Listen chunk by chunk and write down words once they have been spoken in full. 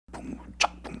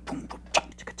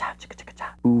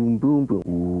Boom, boom, boom.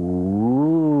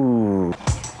 Ooh. If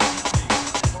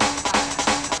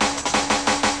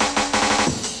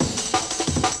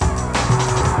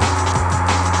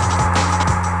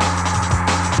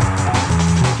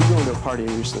you go into a party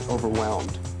and you're just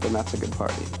overwhelmed, then that's a good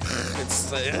party.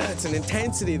 It's an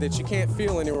intensity that you can't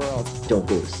feel anywhere else. Don't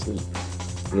go to sleep.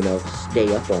 You know,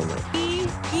 stay up all night.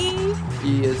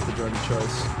 E is the drug of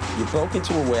choice. You broke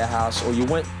into a warehouse, or you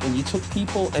went and you took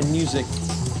people and music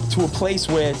to a place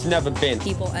where it's never been.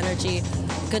 People, energy,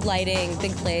 good lighting,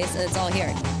 big place, it's all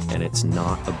here. And it's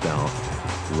not about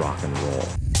rock and roll.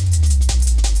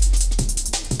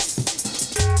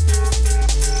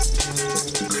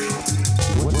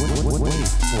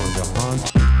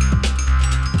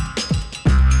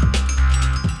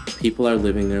 People are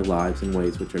living their lives in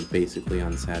ways which are basically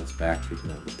unsatisfactory to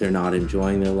them. They're not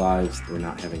enjoying their lives, they're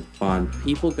not having fun.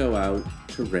 People go out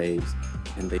to raves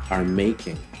and they are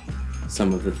making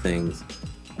some of the things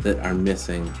that are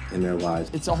missing in their lives.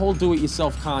 It's a whole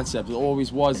do-it-yourself concept. It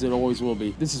always was, it always will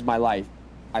be. This is my life.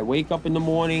 I wake up in the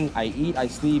morning, I eat, I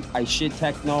sleep, I shit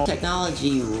techno.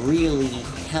 Technology really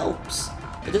helps.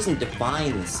 It doesn't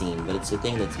define the scene, but it's the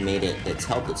thing that's made it, that's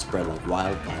helped it spread like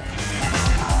wildfire.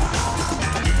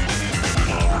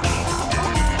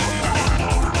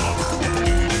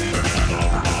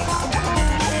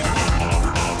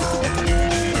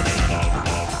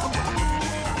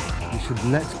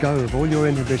 Let go of all your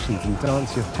inhibitions and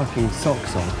dance your fucking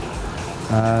socks off,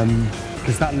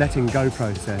 because that letting go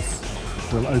process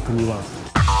will open you up.